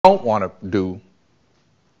Don't want to do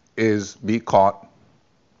is be caught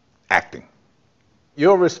acting.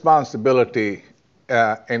 Your responsibility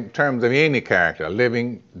in terms of any character,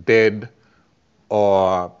 living, dead,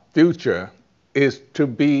 or future, is to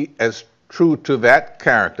be as true to that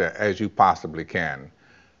character as you possibly can.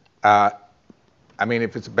 Uh, I mean,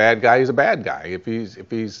 if it's a bad guy, he's a bad guy. If he's a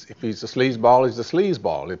sleazeball, he's a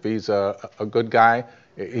sleazeball. If he's a good guy,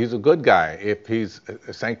 he's a good guy. If he's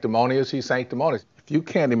sanctimonious, he's sanctimonious. If you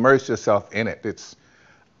can't immerse yourself in it,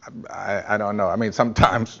 I don't know. I mean,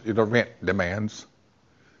 sometimes rent demands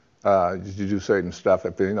you do certain stuff.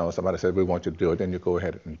 If somebody says we want you to do it, then you go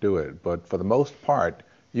ahead and do it. But for the most part,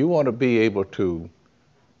 you want to be able to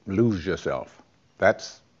lose yourself.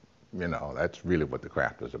 That's really what the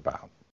craft is about.